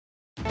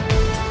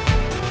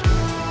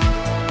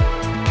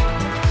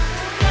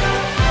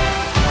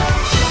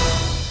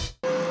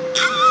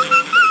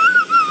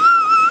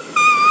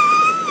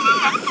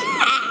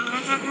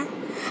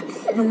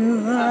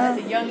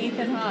young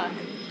Ethan Hawke.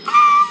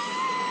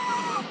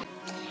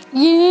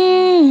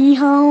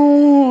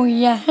 Yee-haw,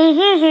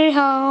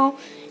 yee-haw,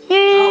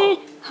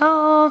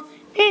 yee-haw,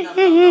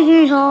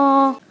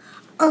 yee-haw.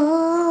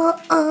 Oh,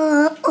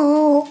 oh,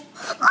 oh,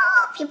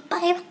 love you,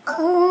 baby.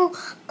 Oh,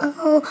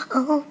 oh,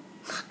 oh,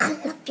 I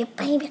love you,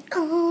 baby.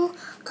 Oh,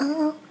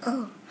 oh,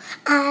 oh,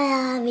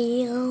 I love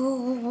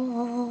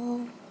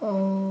you.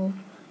 Oh,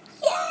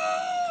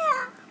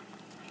 yeah.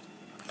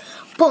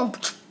 Boom,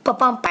 ba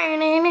bum, bam,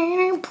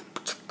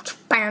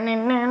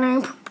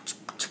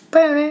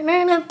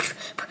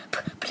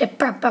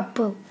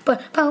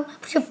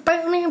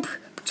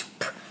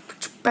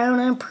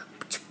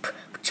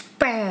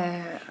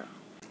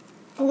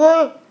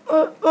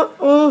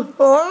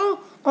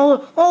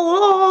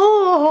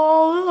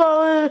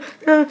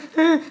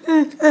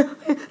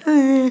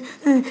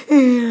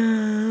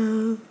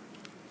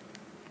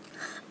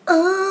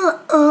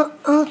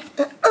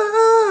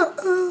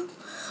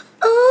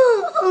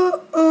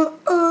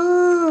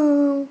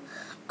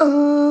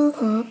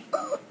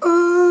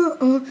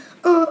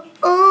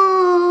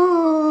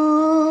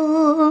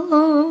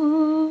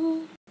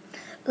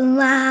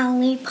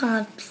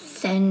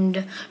 lollipops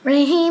and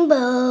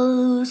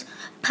rainbows,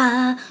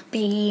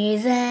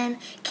 puppies and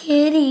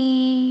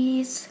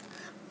kitties.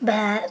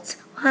 That's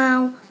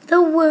how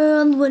the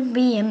world would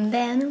be a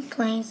better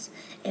place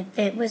if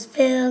it was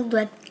filled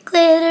with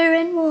glitter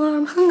and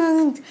warm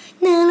hugs.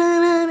 Na na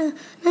na na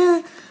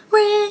na.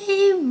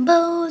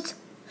 Rainbows,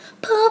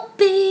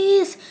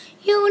 puppies,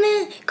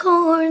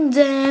 unicorns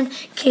and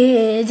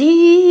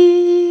kitties.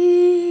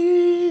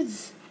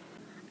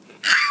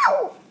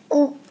 Ow!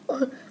 Ooh,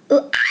 ooh,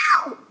 ooh,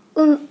 ow!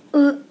 Ooh,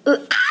 ooh,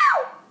 ooh, ow!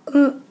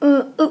 Ooh,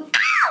 ooh, ooh,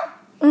 ow!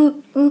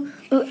 Ooh, ooh,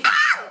 ooh,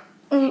 ow!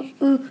 Ooh,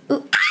 ooh,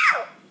 ooh, ow!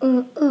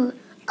 Ooh, ooh.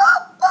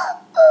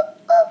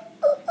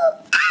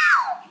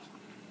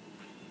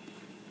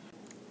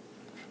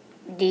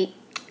 Dee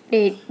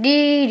dee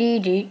dee dee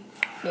dee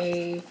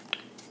dee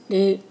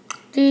dee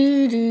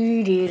dee dee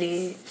dee dee dee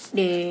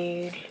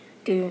dee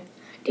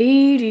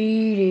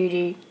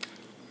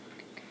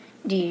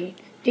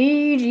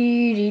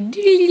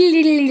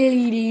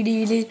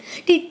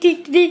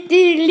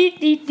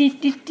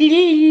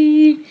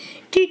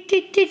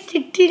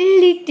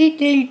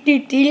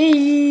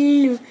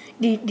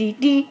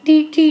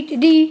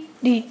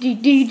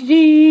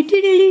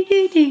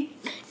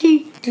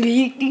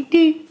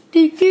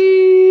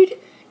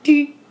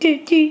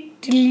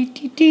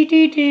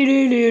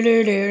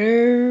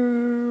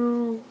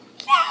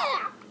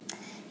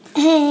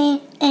Hey,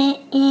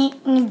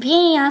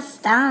 be a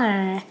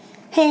star.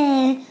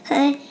 Hey,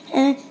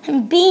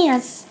 be a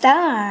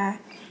star.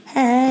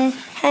 Hey,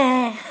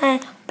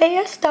 be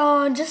a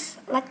star just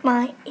like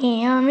my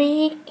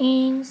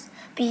earrings.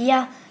 Be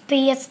a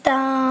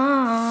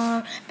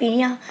star.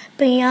 Be a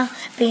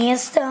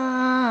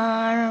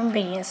star.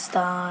 Be a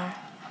star.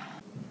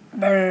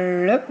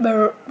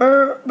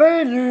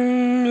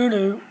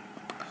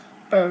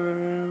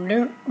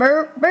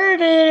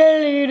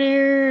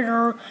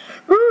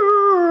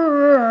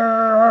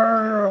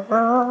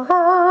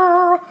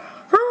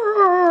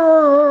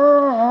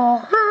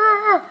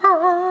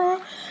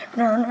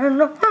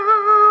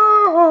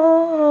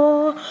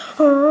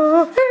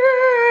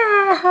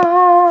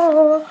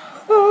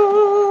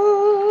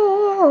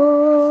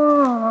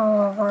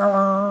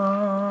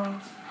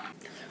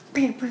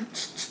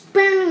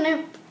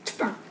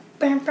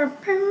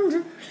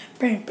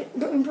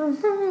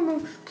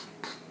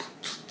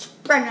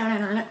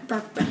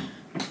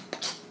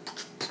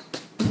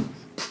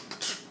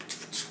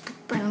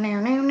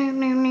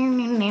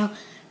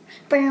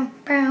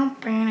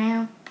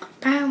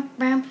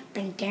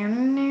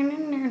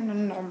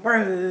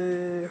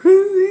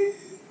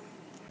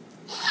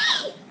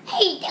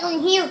 Hey, down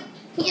here,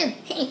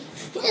 hey,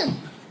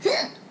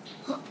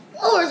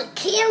 lower the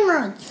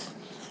cameras.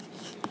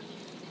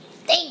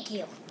 Thank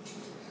you.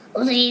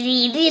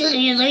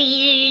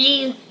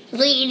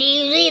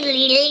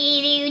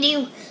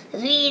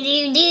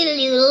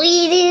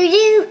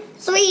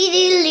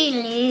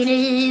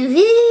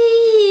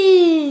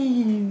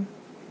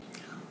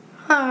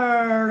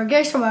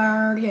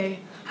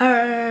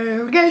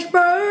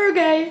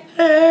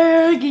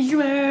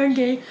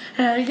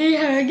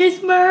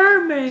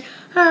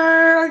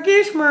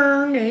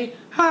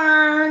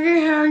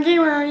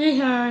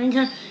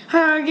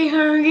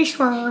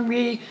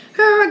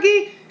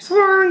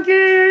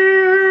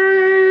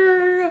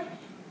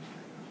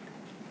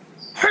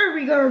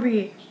 Herbie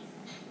Garby.